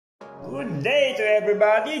Good day to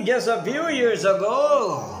everybody. Just a few years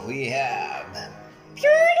ago, we have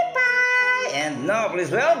PewDiePie. And now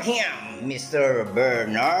please welcome Mr.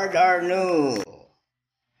 Bernard Arnault.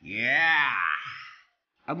 Yeah.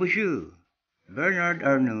 Abushu. Bernard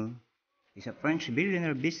Arnault is a French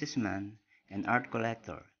billionaire businessman and art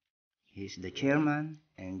collector. He is the chairman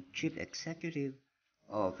and chief executive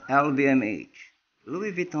of LVMH,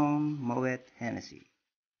 Louis Vuitton Moet Hennessy.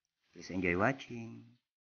 Please enjoy watching.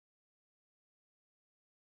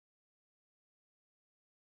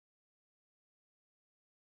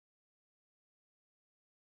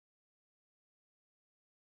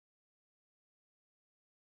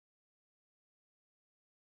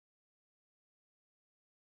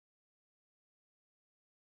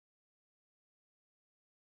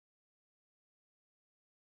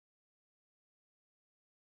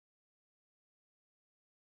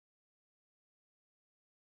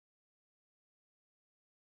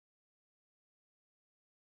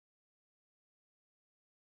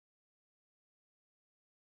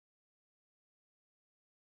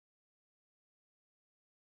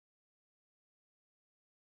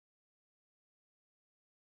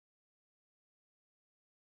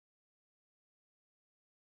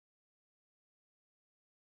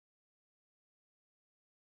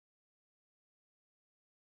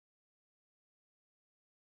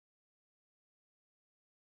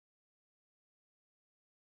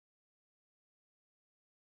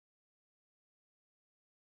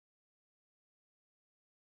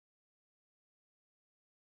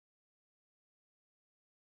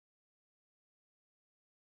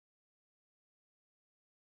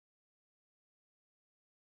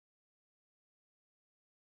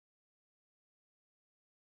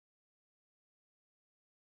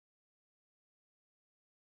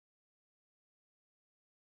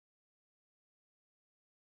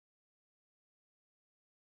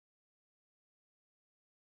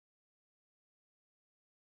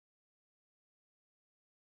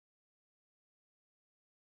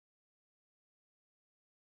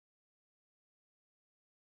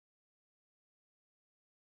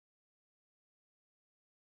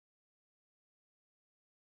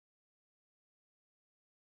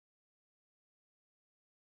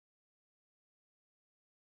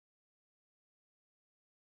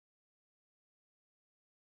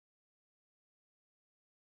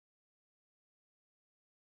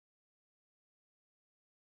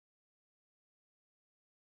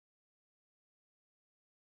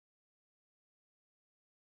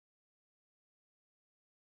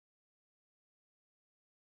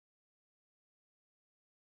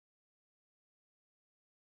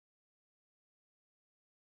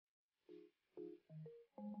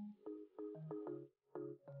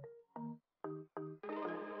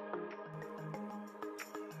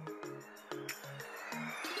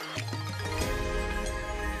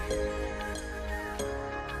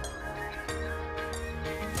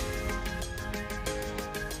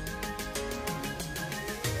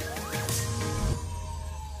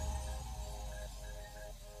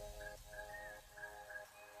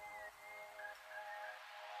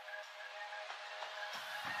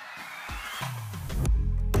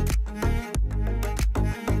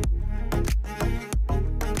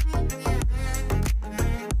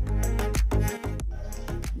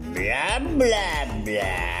 Blah blah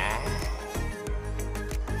blah.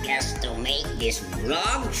 Just to make this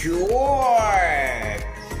vlog short,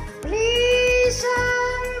 please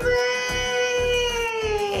unveil.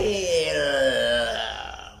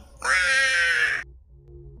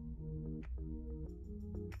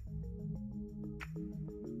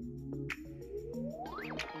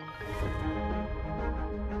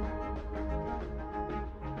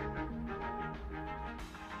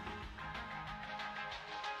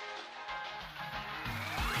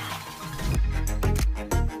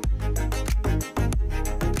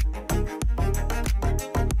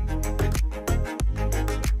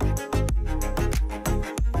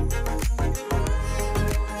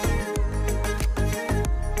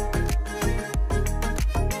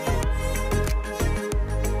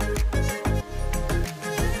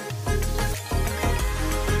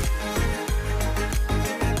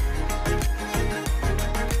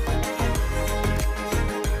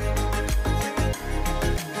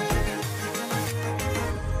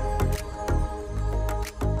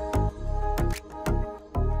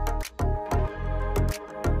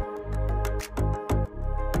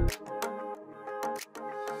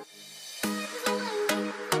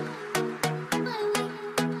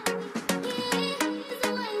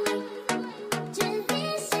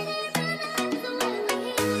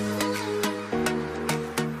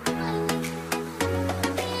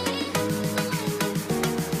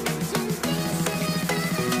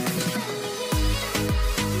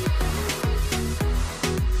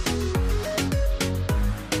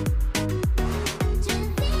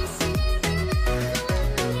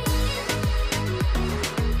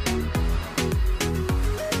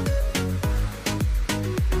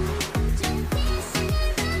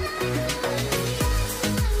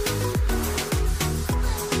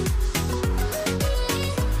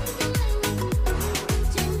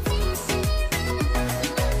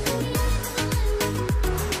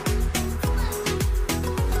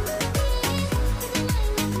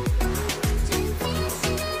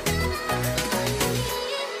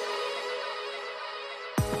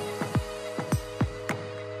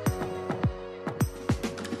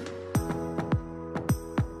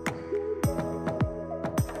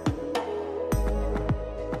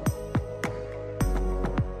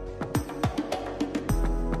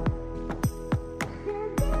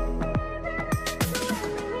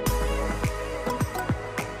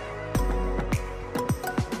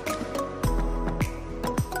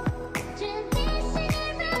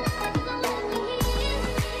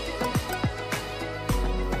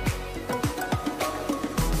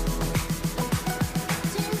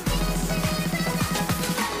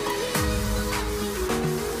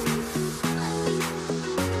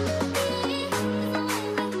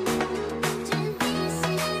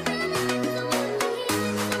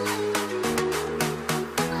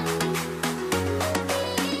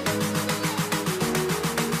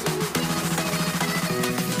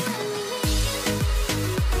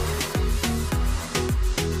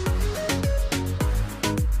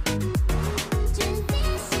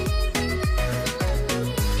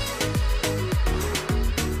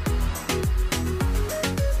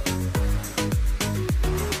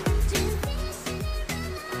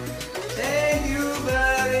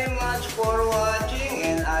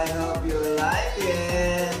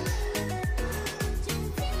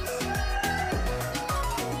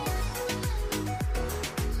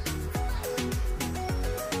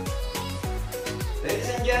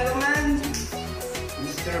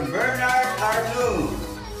 Mr. Bernard Arnault.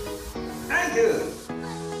 Thank you.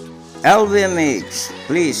 LVMX,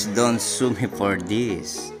 please don't sue me for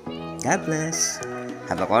this. God bless.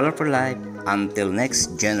 Have a colorful life until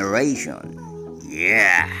next generation.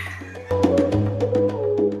 Yeah.